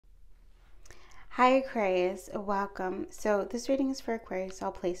Hi Aquarius, welcome. So this reading is for Aquarius,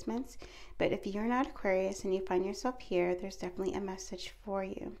 all placements, but if you're not Aquarius and you find yourself here, there's definitely a message for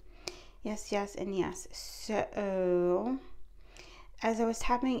you. Yes, yes, and yes. So as I was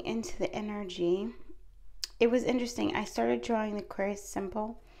tapping into the energy, it was interesting. I started drawing the Aquarius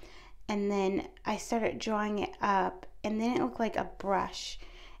symbol, and then I started drawing it up, and then it looked like a brush.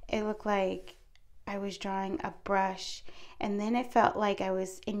 It looked like I was drawing a brush, and then it felt like I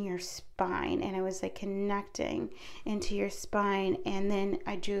was in your spine, and I was like connecting into your spine, and then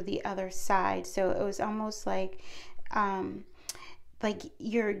I drew the other side. So it was almost like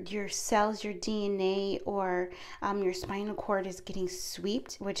your cells, your DNA, or your spinal cord is getting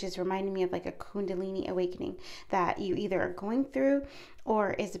swept, which is reminding me of like a Kundalini awakening that you either are going through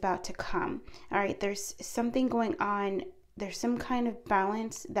or is about to come. All right, there's something going on. There's some kind of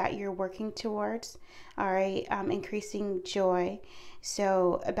balance that you're working towards. All right, increasing joy.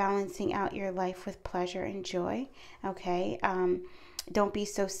 So balancing out your life with pleasure and joy. Okay, don't be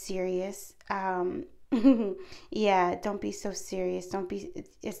so serious. Yeah, don't be so serious. Don't be,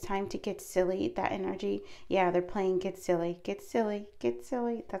 it's time to get silly. That energy. Yeah, they're playing get silly, get silly, get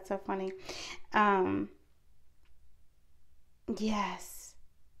silly. That's so funny. Yes.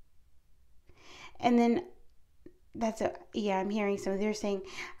 And then I'm hearing some, they're saying,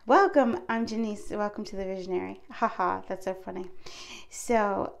 welcome, I'm Jenese, welcome to the visionary. Haha, that's so funny.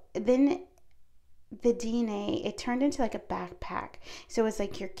 So then the DNA, it turned into like a backpack. So it's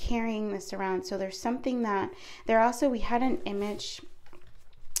like you're carrying this around. So there's something that there also, we had an image.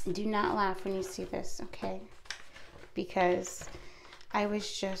 Do not laugh when you see this, okay? Because I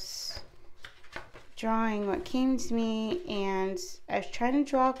was just drawing what came to me, and I was trying to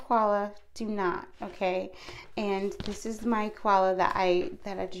draw a koala. Do not, okay? And this is my koala that I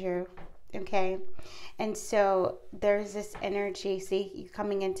drew, okay? And so there's this energy, see, you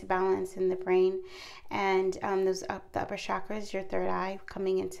coming into balance in the brain, and the upper chakras, your third eye,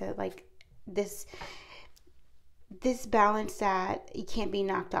 coming into like this balance that you can't be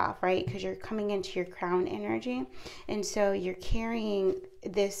knocked off, right? Because you're coming into your crown energy, and so you're carrying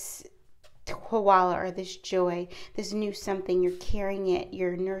this koala or this joy, this new something. You're carrying it,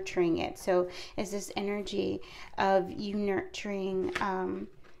 you're nurturing it. So it's this energy of you nurturing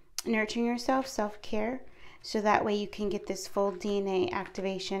yourself, self-care, so that way you can get this full DNA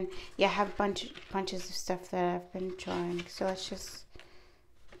activation. Yeah, I have bunches of stuff that I've been drawing. So let's just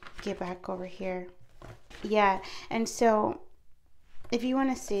get back over here. Yeah, and so if you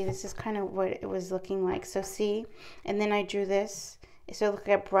want to see, this is kind of what it was looking like. So see, and then I drew this. So it looked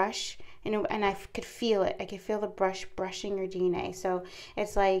like a brush, and I could feel it. I could feel the brush brushing your DNA. So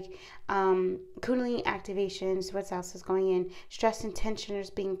it's like Kundalini activations. What else is going in? Stress and tension is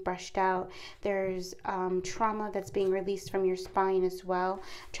being brushed out. There's trauma that's being released from your spine as well.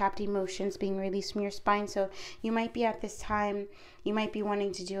 Trapped emotions being released from your spine. So you might be at this time, you might be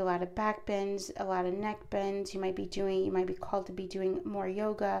wanting to do a lot of back bends, a lot of neck bends. You might be called to be doing more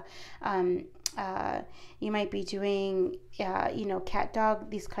yoga. You might be doing, cat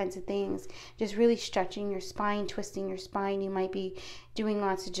dog, these kinds of things. Just really stretching your spine, twisting your spine. You might be doing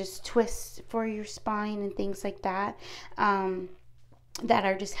lots of just twists for your spine and things like that. That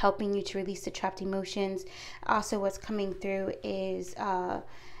are just helping you to release the trapped emotions. Also, what's coming through is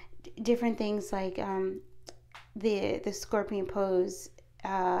different things like the scorpion pose.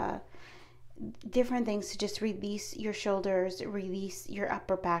 Different things to just release your shoulders, release your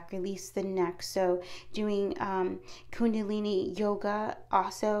upper back, release the neck. So doing Kundalini yoga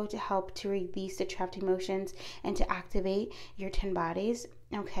also to help to release the trapped emotions and to activate your 10 bodies.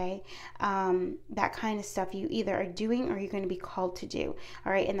 Okay, that kind of stuff you either are doing or you're going to be called to do.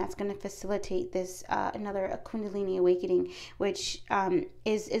 All right, and that's going to facilitate this another Kundalini awakening, which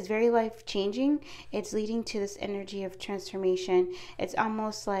is very life changing. It's leading to this energy of transformation. It's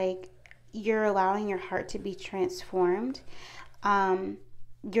almost like you're allowing your heart to be transformed.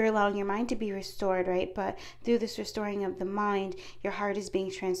 You're allowing your mind to be restored, right? But through this restoring of the mind, your heart is being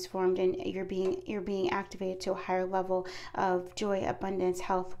transformed, and you're being activated to a higher level of joy, abundance,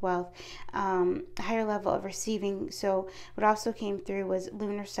 health, wealth, a higher level of receiving. So what also came through was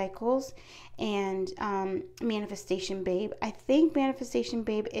lunar cycles and manifestation babe. I think manifestation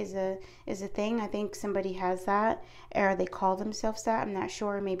babe is a thing. I think somebody has that, or they call themselves that. I'm not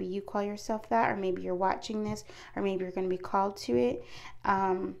sure. Maybe you call yourself that, or maybe you're watching this, or maybe you're going to be called to it.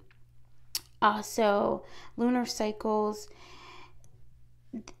 Also, lunar cycles.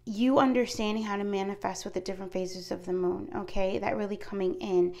 you understanding how to manifest with the different phases of the moon, okay, that really coming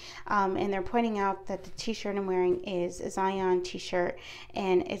in. And they're pointing out that the t-shirt I'm wearing is a Zion t-shirt,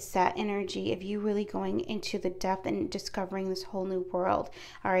 and it's that energy of you really going into the depth and discovering this whole new world.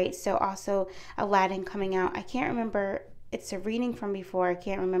 All right, so also Aladdin coming out. I can't remember, it's a reading from before, I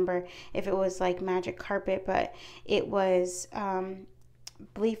can't remember if it was like magic carpet, but it was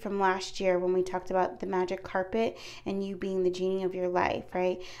believe from last year when we talked about the magic carpet and you being the genie of your life,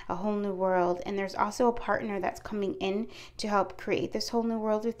 right? A whole new world. And there's also a partner that's coming in to help create this whole new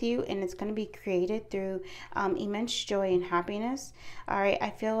world with you, and it's going to be created through immense joy and happiness. All right,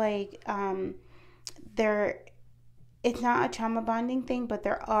 I feel like it's not a trauma bonding thing, but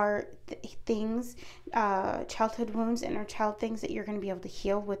there are things, childhood wounds, inner child things that you're going to be able to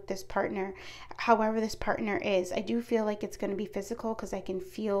heal with this partner, however this partner is. I do feel like it's going to be physical because I can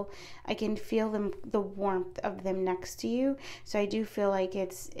feel them, the warmth of them next to you. So I do feel like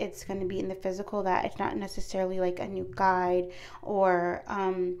it's going to be in the physical, that it's not necessarily like a new guide or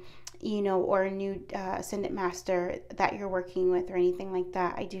or a new ascendant master that you're working with or anything like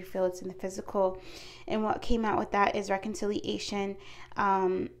that. I do feel it's in the physical. And what came out with that is reconciliation,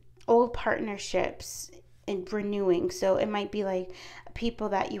 old partnerships, and renewing. So it might be like people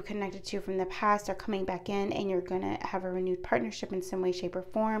that you connected to from the past are coming back in, and you're going to have a renewed partnership in some way, shape, or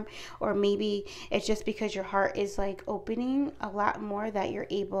form. Or maybe it's just because your heart is like opening a lot more that you're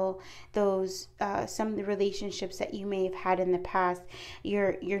able, those some of the relationships that you may have had in the past,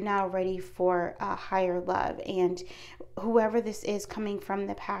 you're now ready for a higher love. And whoever this is coming from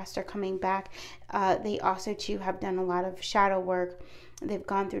the past or coming back, they also too have done a lot of shadow work. They've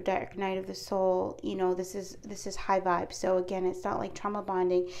gone through dark night of the soul. This is high vibe. So again, it's not like trauma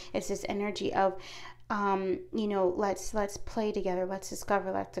bonding. It's this energy of, let's play together. Let's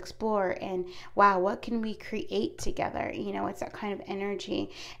discover. Let's explore. And wow, what can we create together? It's that kind of energy,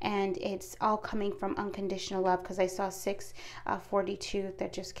 and it's all coming from unconditional love. Because I saw 642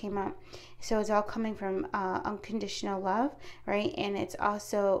 that just came up. So it's all coming from unconditional love, right? And it's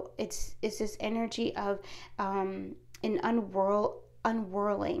also it's this energy of an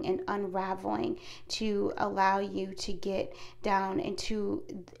unwurling and unraveling to allow you to get down into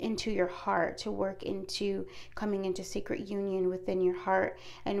your heart, to work into coming into sacred union within your heart.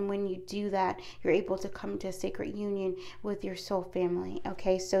 And when you do that, you're able to come to a sacred union with your soul family.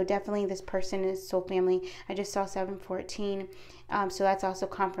 Okay, so definitely this person is soul family. I just saw 714. So that's also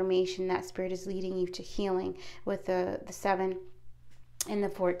confirmation that spirit is leading you to healing with the 7 and the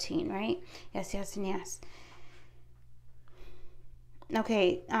 14, right? Yes, yes, and yes.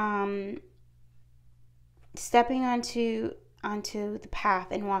 Okay, stepping onto the path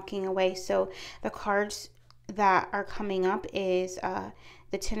and walking away. So the cards that are coming up is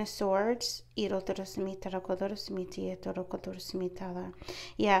the Ten of Swords. Yeah, the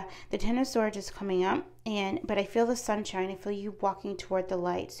Ten of Swords is coming up, but I feel the sunshine. I feel you walking toward the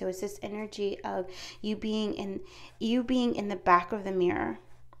light. So it's this energy of you being in the back of the mirror.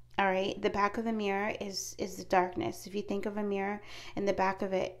 All right, the back of the mirror is the darkness. If you think of a mirror, in the back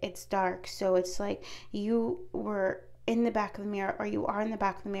of it, it's dark. So it's like you were in the back of the mirror, or you are in the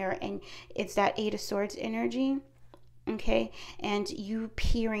back of the mirror, and it's that 8 of Swords energy. Okay, and you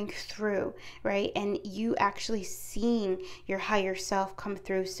peering through, right? And you actually seeing your higher self come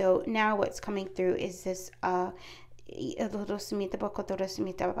through. So now what's coming through is this it's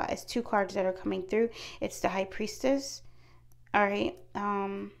 2 cards that are coming through. It's the High Priestess. All right,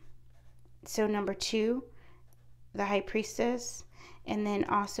 so number 2, the High Priestess, and then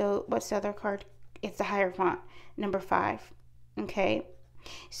also, what's the other card? It's the Hierophant, number 5. Okay,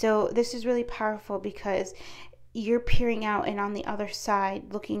 so this is really powerful because you're peering out, and on the other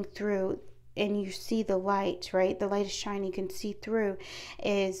side, looking through, and you see the light, right? The light is shining. You can see through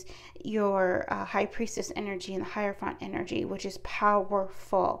is your High Priestess energy and the Hierophant energy, which is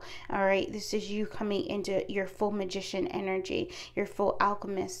powerful. All right, this is you coming into your full magician energy, your full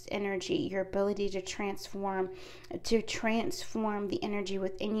alchemist energy, your ability to transform the energy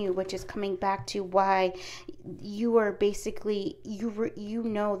within you, which is coming back to why you are basically you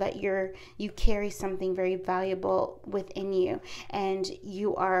know that you carry something very valuable within you, and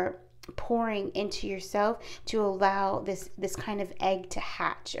you are pouring into yourself to allow this kind of egg to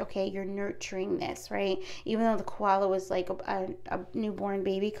hatch. Okay, you're nurturing this, right? Even though the koala was like a newborn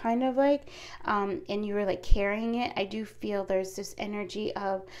baby, kind of like, and you were like carrying it, I do feel there's this energy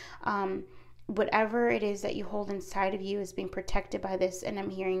of whatever it is that you hold inside of you is being protected by this. And I'm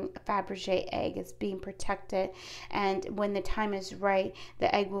hearing a Fabergé egg is being protected, and when the time is right,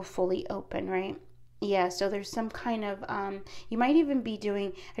 the egg will fully open, right? Yeah, so there's some kind of, you might even be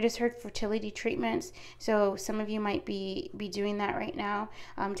doing, I just heard fertility treatments. So some of you might be doing that right now,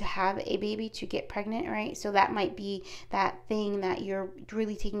 to have a baby, to get pregnant, right? So that might be that thing that you're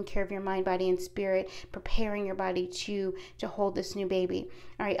really taking care of your mind, body, and spirit, preparing your body to hold this new baby.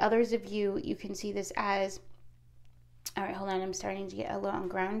 All right, others of you, you can see this as, all right, hold on, I'm starting to get a little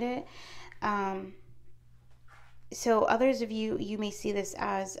ungrounded. So others of you, you may see this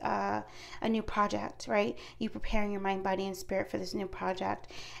as a new project, right? You preparing your mind, body, and spirit for this new project.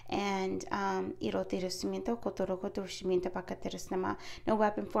 And no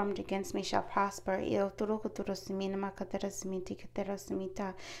weapon formed against me shall prosper.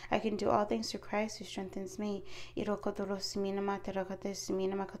 I can do all things through Christ who strengthens me. He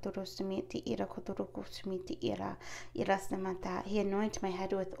anoints my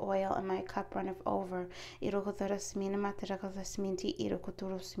head with oil, and my cup runneth over.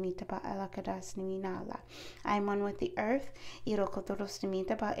 I am one with the earth.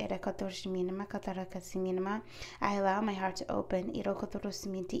 I allow my heart to open.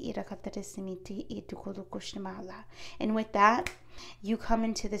 And with that, you come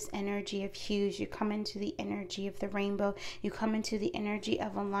into this energy of hues. You come into the energy of the rainbow. You come into the energy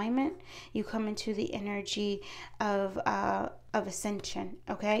of alignment. You come into the energy of ascension.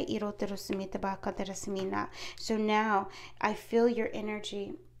 Okay? So now I feel your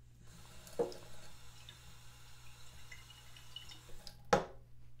energy.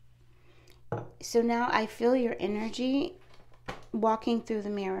 So now I feel your energy walking through the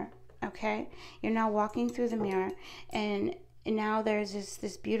mirror. Okay? You're now walking through the mirror, and now there's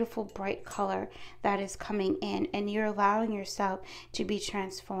this beautiful bright color that is coming in, and you're allowing yourself to be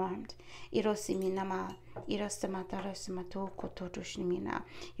transformed. You're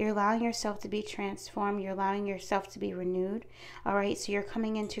allowing yourself to be transformed. You're allowing yourself to be renewed. All right, so you're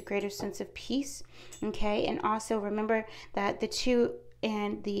coming into a greater sense of peace. Okay, and also remember that the 2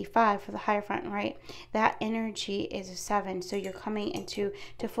 and the 5 for the Hierophant, right? That energy is a 7. So you're coming into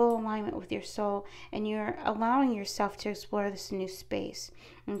full alignment with your soul, and you're allowing yourself to explore this new space.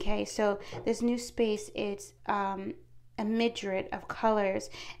 Okay, so this new space, it's a myriad of colors,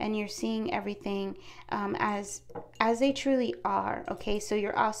 and you're seeing everything as they truly are. Okay, so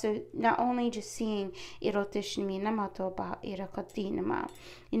you're also not only just seeing you're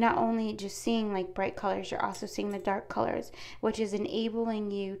not only just seeing like bright colors, you're also seeing the dark colors, which is enabling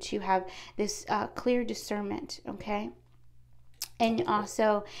you to have this clear discernment. Okay, and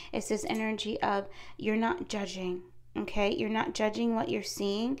also it's this energy of you're not judging. Okay, you're not judging what you're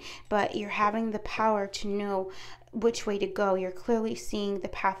seeing, but you're having the power to know which way to go. You're clearly seeing the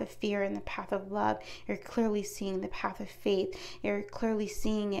path of fear and the path of love. You're clearly seeing the path of faith. You're clearly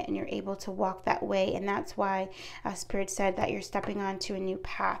seeing it, and you're able to walk that way. And that's why Spirit said that you're stepping onto a new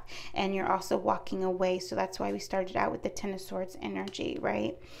path, and you're also walking away. So that's why we started out with the 10 of Swords energy,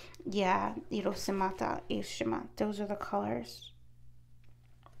 right? Yeah, Irosimata, Ishima. Those are the colors.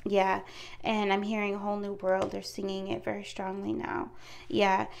 Yeah, and I'm hearing a whole new world. They're singing it very strongly now.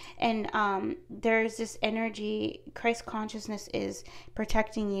 Yeah, and there's this energy. Christ consciousness is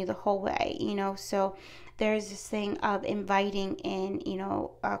protecting you the whole way, so there's this thing of inviting in,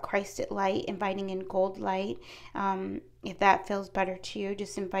 Christed light, inviting in gold light. If that feels better to you,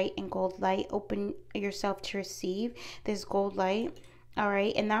 just invite in gold light. Open yourself to receive this gold light. All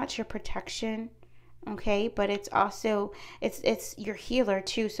right, and that's your protection. Okay, but it's also it's your healer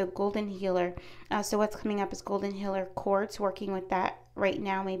too. So golden healer. So what's coming up is golden healer quartz. Working with that right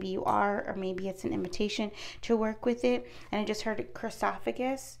now. Maybe you are, or maybe it's an invitation to work with it. And I just heard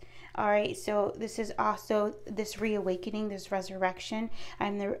Chrysophagus. All right, so this is also this reawakening, this resurrection.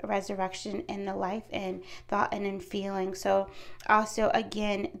 I'm the resurrection in the life and thought and in feeling. So also,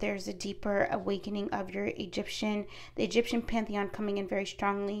 again, there's a deeper awakening of the Egyptian pantheon coming in very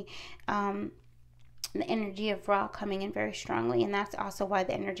strongly. The energy of Ra coming in very strongly, and that's also why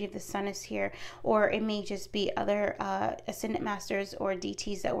the energy of the sun is here. Or it may just be other ascendant masters or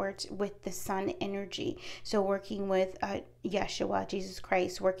deities that work with the sun energy. So working with Yeshua, Jesus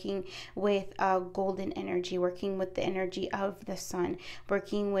Christ, working with golden energy, working with the energy of the sun,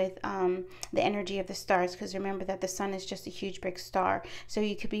 working with the energy of the stars, because remember that the sun is just a huge big star. So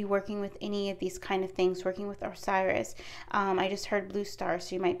you could be working with any of these kind of things, working with Osiris. I just heard blue stars,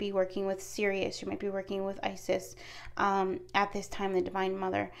 so you might be working with Sirius, you might be working with Isis at this time, the Divine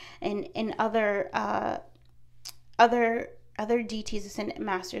Mother, and other deities, ascendant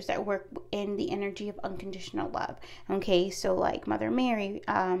masters that work in the energy of unconditional love. Okay, so like Mother Mary,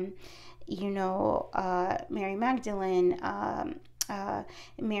 Mary Magdalene,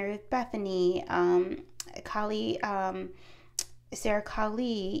 Mary of Bethany, Kali, Sarah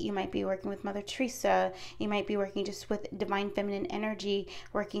Kali, you might be working with Mother Teresa, you might be working just with divine feminine energy,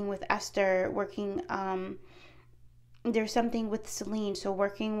 working with Esther, working, there's something with Celine, so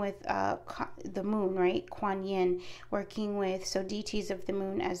working with the moon, right? Kuan Yin, working with, so deities of the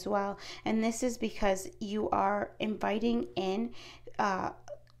moon as well. And this is because you are inviting in,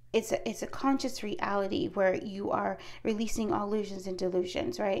 it's a conscious reality where you are releasing all illusions and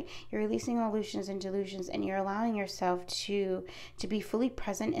delusions, right? You're releasing all illusions and delusions, and you're allowing yourself to be fully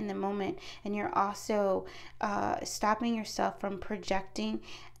present in the moment. And you're also stopping yourself from projecting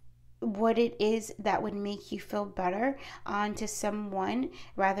what it is that would make you feel better onto someone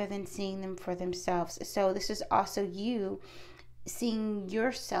rather than seeing them for themselves. So this is also you seeing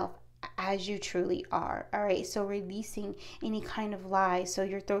yourself as you truly are. All right, so releasing any kind of lies. So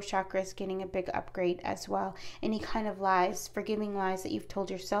your throat chakra is getting a big upgrade as well. Any kind of lies, forgiving lies that you've told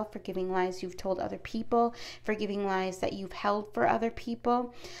yourself, forgiving lies you've told other people, forgiving lies that you've held for other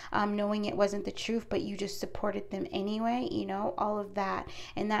people, knowing it wasn't the truth, but you just supported them anyway, you know, all of that.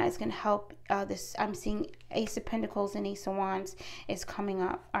 And that is going to help this. I'm seeing Ace of Pentacles and Ace of Wands is coming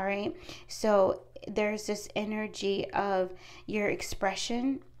up. All right, so there's this energy of your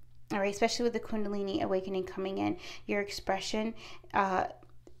expression. All right, especially with the Kundalini awakening coming in, your expression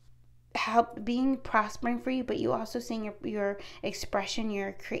help being prospering for you, but you also seeing your expression,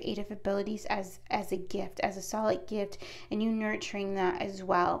 your creative abilities as a gift, as a solid gift, and you nurturing that as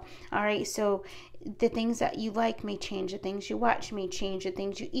well. All right, so the things that you like may change, the things you watch may change, the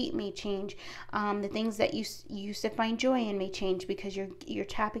things you eat may change, the things that you used to find joy in may change, because you're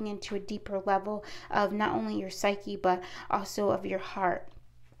tapping into a deeper level of not only your psyche but also of your heart.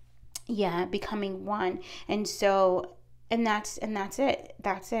 Yeah, becoming one. And so, and that's it.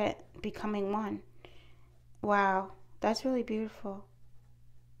 That's it. Becoming one. Wow, that's really beautiful.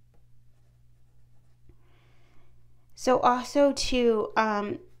 So also to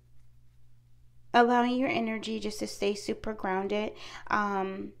allowing your energy just to stay super grounded.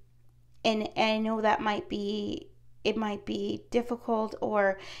 And I know that it might be difficult,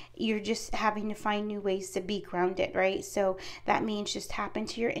 or you're just having to find new ways to be grounded, right? So that means just tap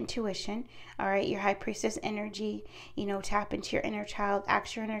into your intuition, all right? Your high priestess energy, you know, tap into your inner child,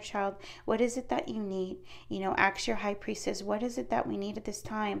 ask your inner child, what is it that you need? You know, ask your high priestess, what is it that we need at this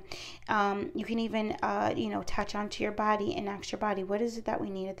time? You can even, you know, touch onto your body and ask your body, what is it that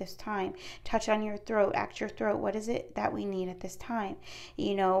we need at this time? Touch on your throat, ask your throat, what is it that we need at this time?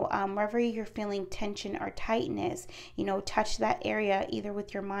 You know, wherever you're feeling tension or tightness, you know, touch that area either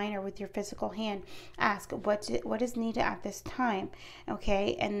with your mind or with your physical hand. Ask what is needed at this time,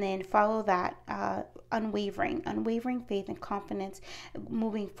 okay? And then follow that unwavering faith and confidence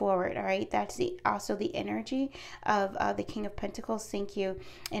moving forward. All right, that's also the energy of the King of Pentacles. Thank you.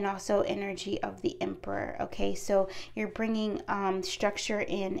 And also energy of the Emperor. Okay, so you're bringing structure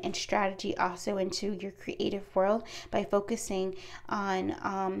and strategy also into your creative world by focusing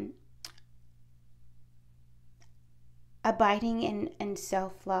on abiding in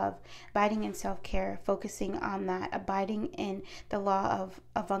self-love, abiding in self-care, focusing on that, abiding in the law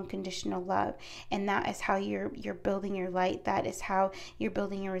of unconditional love. And that is how you're building your light. That is how you're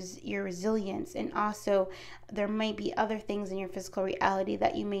building your resilience. And also there may be other things in your physical reality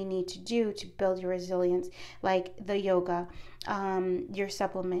that you may need to do to build your resilience, like the yoga, your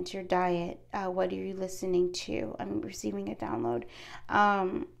supplements, your diet, what are you listening to? I'm receiving a download.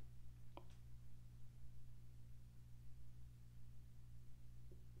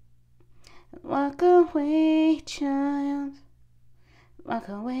 Walk away, child. Walk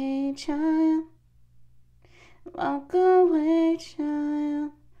away, child. Walk away,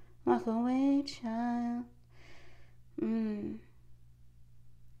 child. Walk away, child.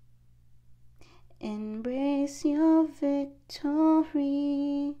 Embrace your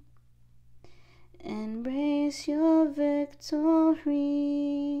victory. Embrace your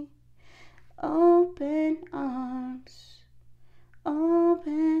victory. Open arms.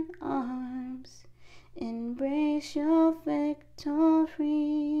 Open arms, embrace your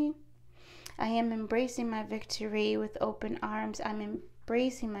victory. I am embracing my victory with open arms. I'm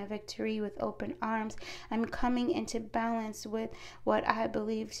embracing my victory with open arms. I'm coming into balance with what I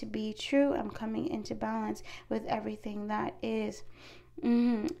believe to be true. I'm coming into balance with everything that is.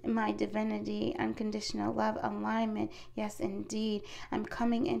 My divinity, unconditional love, alignment. Yes, indeed. I'm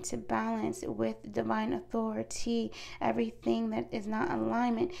coming into balance with divine authority. Everything that is not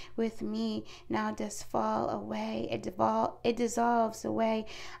alignment with me now does fall away. It dissolves away.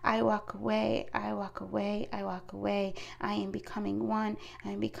 I walk away. I walk away. I walk away. I am becoming one.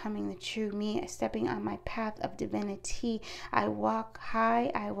 I am becoming the true me, stepping on my path of divinity. I walk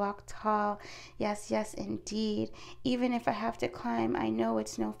high. I walk tall. Yes, yes, indeed. Even if I have to climb, I know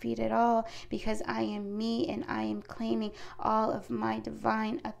it's no feat at all, because I am me and I am claiming all of my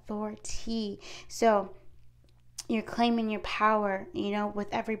divine authority. So you're claiming your power, with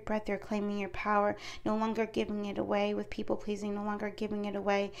every breath you're claiming your power, no longer giving it away with people pleasing, no longer giving it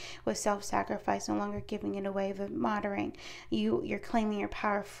away with self-sacrifice, no longer giving it away with moderating. You're claiming your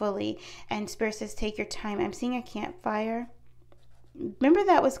power fully. And Spirit says, take your time. I'm seeing a campfire. Remember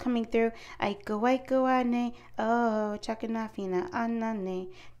that was coming through. Aiko ane. Oh, chakanafina anane.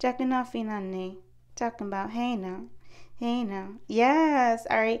 Chakanafina ne. Talking about hey now. Hey now. Yes.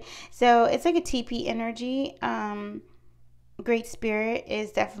 All right. So it's like a TP energy. Great Spirit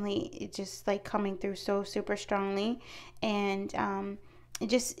is definitely just like coming through so super strongly. And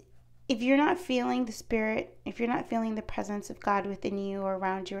just, if you're not feeling the Spirit, if you're not feeling the presence of God within you or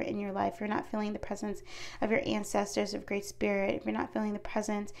around you or in your life, you're not feeling the presence of your ancestors of Great Spirit, if you're not feeling the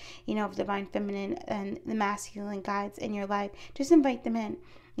presence, of Divine Feminine and the masculine guides in your life, just invite them in.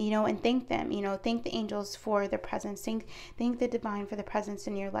 And thank them, thank the angels for their presence. Thank the divine for the presence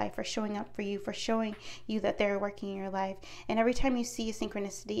in your life, for showing up for you, for showing you that they're working in your life. And every time you see a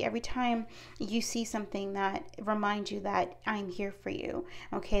synchronicity, every time you see something that reminds you that I'm here for you,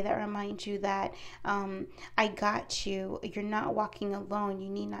 okay, that reminds you that I got you, you're not walking alone, you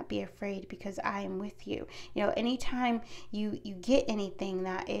need not be afraid because I am with you. Anytime you get anything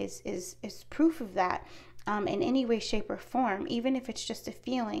that is proof of that, in any way, shape, or form, even if it's just a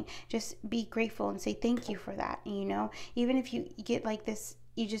feeling, just be grateful and say thank you for that. Even if you get like this,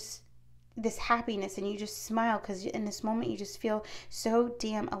 this happiness and you just smile because in this moment you just feel so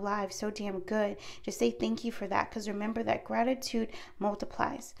damn alive, so damn good. Just say thank you for that, because remember that gratitude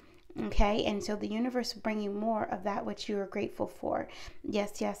multiplies. Okay, and so the universe will bring you more of that which you are grateful for.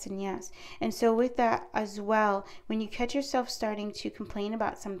 Yes, yes, and yes. And so with that as well, when you catch yourself starting to complain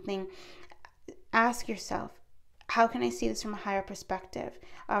about something, ask yourself, how can I see this from a higher perspective?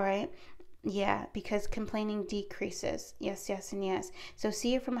 All right. Yeah, because complaining decreases. Yes, yes, and yes. So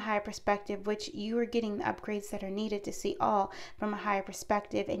see it from a higher perspective, which you are getting the upgrades that are needed to see all from a higher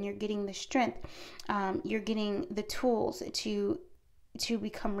perspective, and you're getting the strength. You're getting the tools to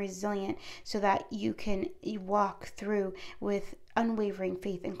become resilient so that you walk through with unwavering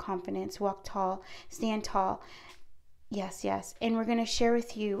faith and confidence. Walk tall, stand tall. Yes, yes. And we're going to share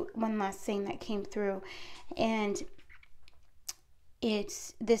with you one last thing that came through. And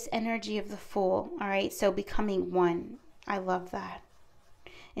it's this energy of the Fool. All right. So becoming one. I love that.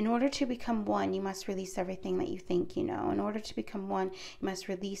 In order to become one, you must release everything that you think you know. In order to become one, you must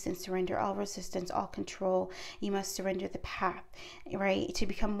release and surrender all resistance, all control. You must surrender the path, right? To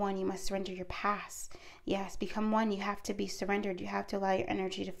become one, you must surrender your past. Yes, become one, you have to be surrendered. You have to allow your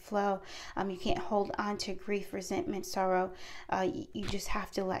energy to flow. You can't hold on to grief, resentment, sorrow. You just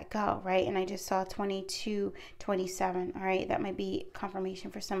have to let go, right? And I just saw 22:27, all right? That might be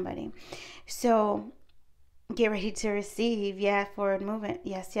confirmation for somebody. So get ready to receive. Yeah, forward movement.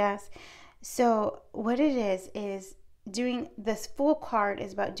 Yes, yes. So what it is doing this Fool card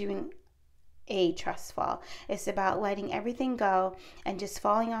is about doing a trust fall. It's about letting everything go and just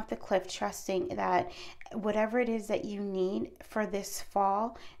falling off the cliff, trusting that whatever it is that you need for this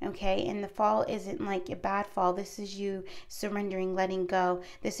fall, okay, and the fall isn't like a bad fall. This is you surrendering, letting go.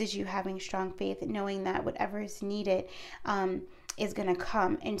 This is you having strong faith, knowing that whatever is needed is going to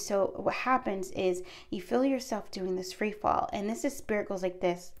come. And so what happens is you feel yourself doing this free fall, and this is Spirit goes like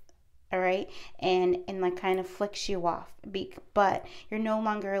this, all right, and like kind of flicks you off, but you're no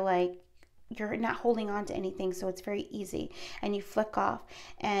longer like, you're not holding on to anything, so it's very easy, and you flick off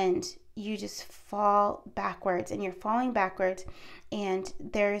and you just fall backwards, and you're falling backwards, and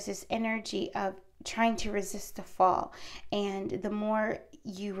there's this energy of trying to resist the fall. And the more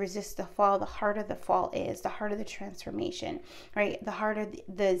you resist the fall, the harder the fall is, the harder the transformation, right? The harder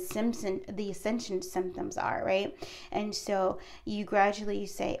the ascension symptoms are, right? And so you gradually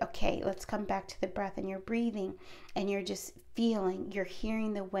say, okay, let's come back to the breath, and you're breathing and you're just feeling, you're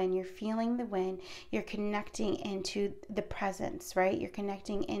hearing the wind, you're feeling the wind, you're connecting into the presence, right? You're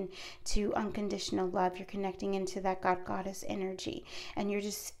connecting into unconditional love, you're connecting into that God Goddess energy, and you're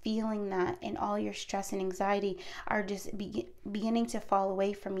just feeling that, and all your stress and anxiety are just beginning to fall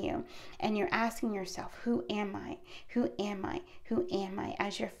away from you. And you're asking yourself, who am I? Who am I? Who am I?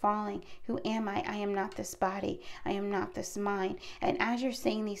 As you're falling, who am I? I am not this body, I am not this mind. And as you're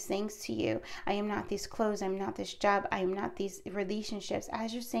saying these things to you, I am not these clothes, I'm not this job, I am not these relationships.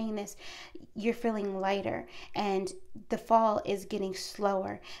 As you're saying this, you're feeling lighter, and the fall is getting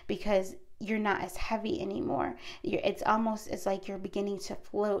slower because you're not as heavy anymore. It's like you're beginning to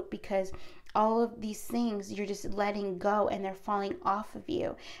float, because all of these things you're just letting go, and they're falling off of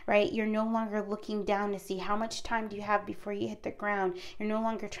you, right? You're no longer looking down to see how much time do you have before you hit the ground. You're no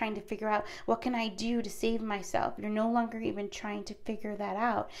longer trying to figure out, what can I do to save myself? You're no longer even trying to figure that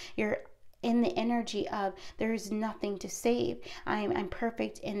out. You're in the energy of, there is nothing to save. I'm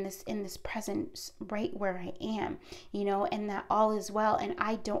perfect in this presence, right where I am, and that all is well, and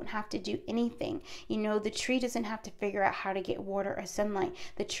I don't have to do anything. The tree doesn't have to figure out how to get water or sunlight.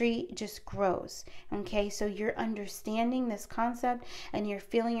 The tree just grows. Okay, so you're understanding this concept, and you're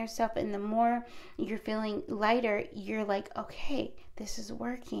feeling yourself, and the more you're feeling lighter, you're like, okay, this is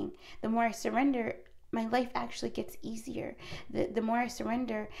working. The more I surrender, my life actually gets easier. The more I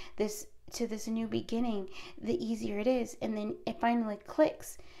surrender to this new beginning, the easier it is. And then it finally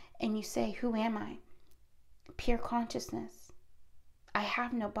clicks, and you say, who am I? Pure consciousness. I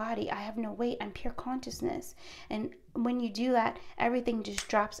have no body, I have no weight, I'm pure consciousness. And when you do that, everything just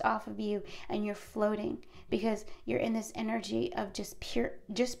drops off of you, and you're floating, because you're in this energy of just pure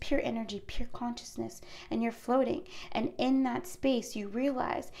energy, pure consciousness, and you're floating. And in that space, you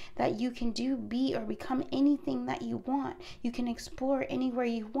realize that you can be or become anything that you want. You can explore anywhere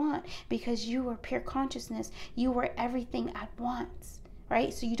you want, because you are pure consciousness. You are everything at once.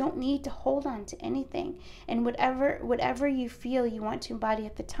 Right? So you don't need to hold on to anything. And whatever you feel you want to embody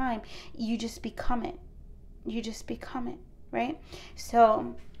at the time, you just become it. You just become it, right?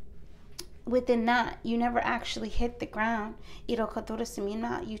 So within that, you never actually hit the ground. You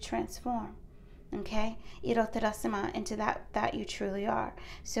transform. Okay? Into that you truly are.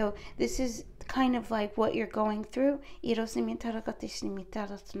 So this is kind of like what you're going through.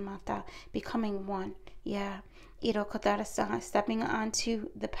 Becoming one. Yeah. Stepping onto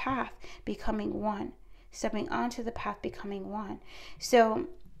the path, becoming one. Stepping onto the path, becoming one. So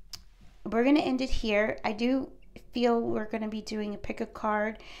we're going to end it here. I do feel we're going to be doing a pick a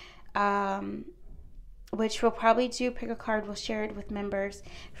card, which we'll probably do. Pick a card, we'll share it with members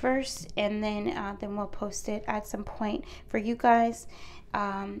first, and then we'll post it at some point for you guys.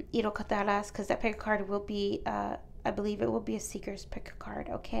 Because that pick a card will be, I believe it will be a seeker's pick a card.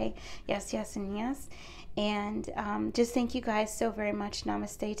 Okay? Yes, yes, and yes. And just thank you guys so very much.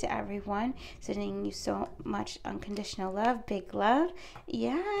 Namaste to everyone. Sending you so much unconditional love. Big love.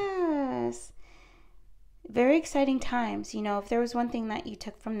 Yes. Very exciting times. If there was one thing that you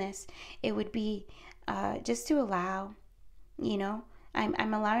took from this, it would be just to allow,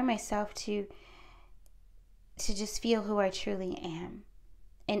 I'm allowing myself to just feel who I truly am.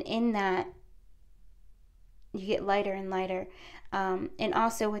 And in that, you get lighter and lighter. And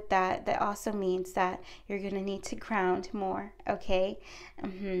also with that also means that you're going to need to ground more, okay?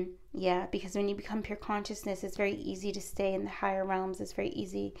 Yeah, because when you become pure consciousness, it's very easy to stay in the higher realms. It's very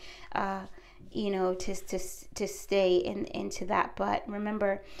easy, to stay into that. But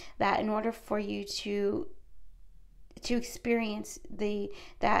remember that in order for you to experience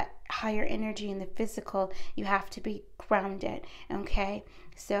that higher energy in the physical, you have to be grounded, okay?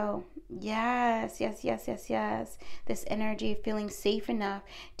 So yes, this energy of feeling safe enough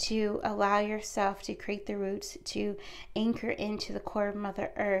to allow yourself to create the roots, to anchor into the core of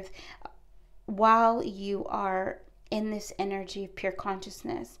Mother Earth while you are in this energy of pure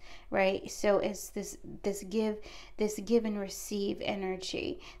consciousness, right? So it's this give and receive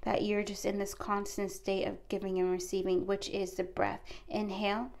energy, that you're just in this constant state of giving and receiving, which is the breath.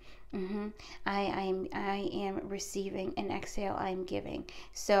 Inhale. I am receiving, and exhale, I am giving.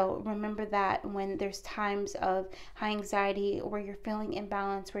 So remember that when there's times of high anxiety, where you're feeling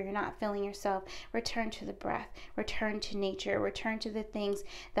imbalance, where you're not feeling yourself, return to the breath, return to nature, return to the things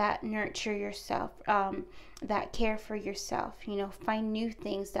that nurture yourself, that care for yourself. Find new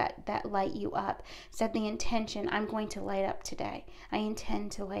things that light you up. Set the intention, I'm going to light up today. I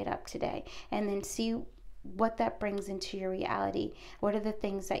intend to light up today. And then see what that brings into your reality. What are the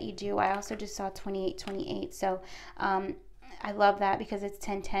things that you do? I also just saw 2828. So I love that because it's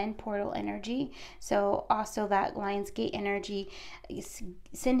 1010 portal energy. So also that Lionsgate energy is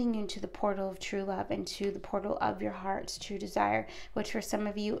sending you into the portal of true love, into the portal of your heart's true desire, which for some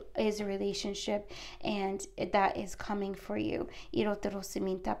of you is a relationship, and that is coming for you.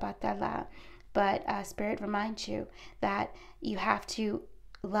 But Spirit reminds you that you have to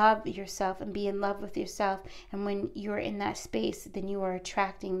love yourself and be in love with yourself, and when you're in that space, then you are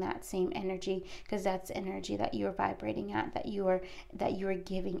attracting that same energy, because that's energy that you're vibrating at, that you are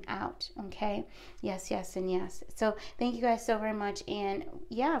giving out. Okay, yes, yes, and yes. So thank you guys so very much, and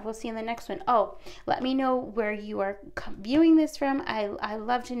yeah, we'll see you in the next one. Oh, let me know where you are viewing this from. I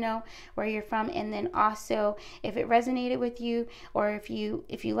love to know where you're from, and then also if it resonated with you, or if you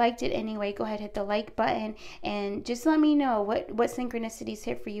liked it anyway, go ahead, hit the like button, and just let me know what synchronicities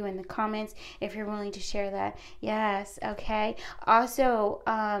hit for you in the comments, if you're willing to share that. Yes, okay. Also,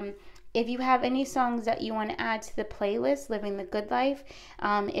 if you have any songs that you want to add to the playlist, Living the Good Life,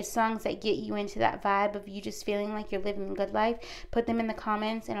 it's songs that get you into that vibe of you just feeling like you're living the good life, put them in the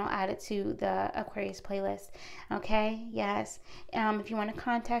comments and I'll add it to the Aquarius playlist. Okay, yes. If you want to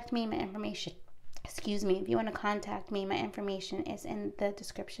contact me, my information, if you want to contact me, my information is in the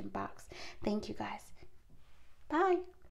description box. Thank you guys. Bye.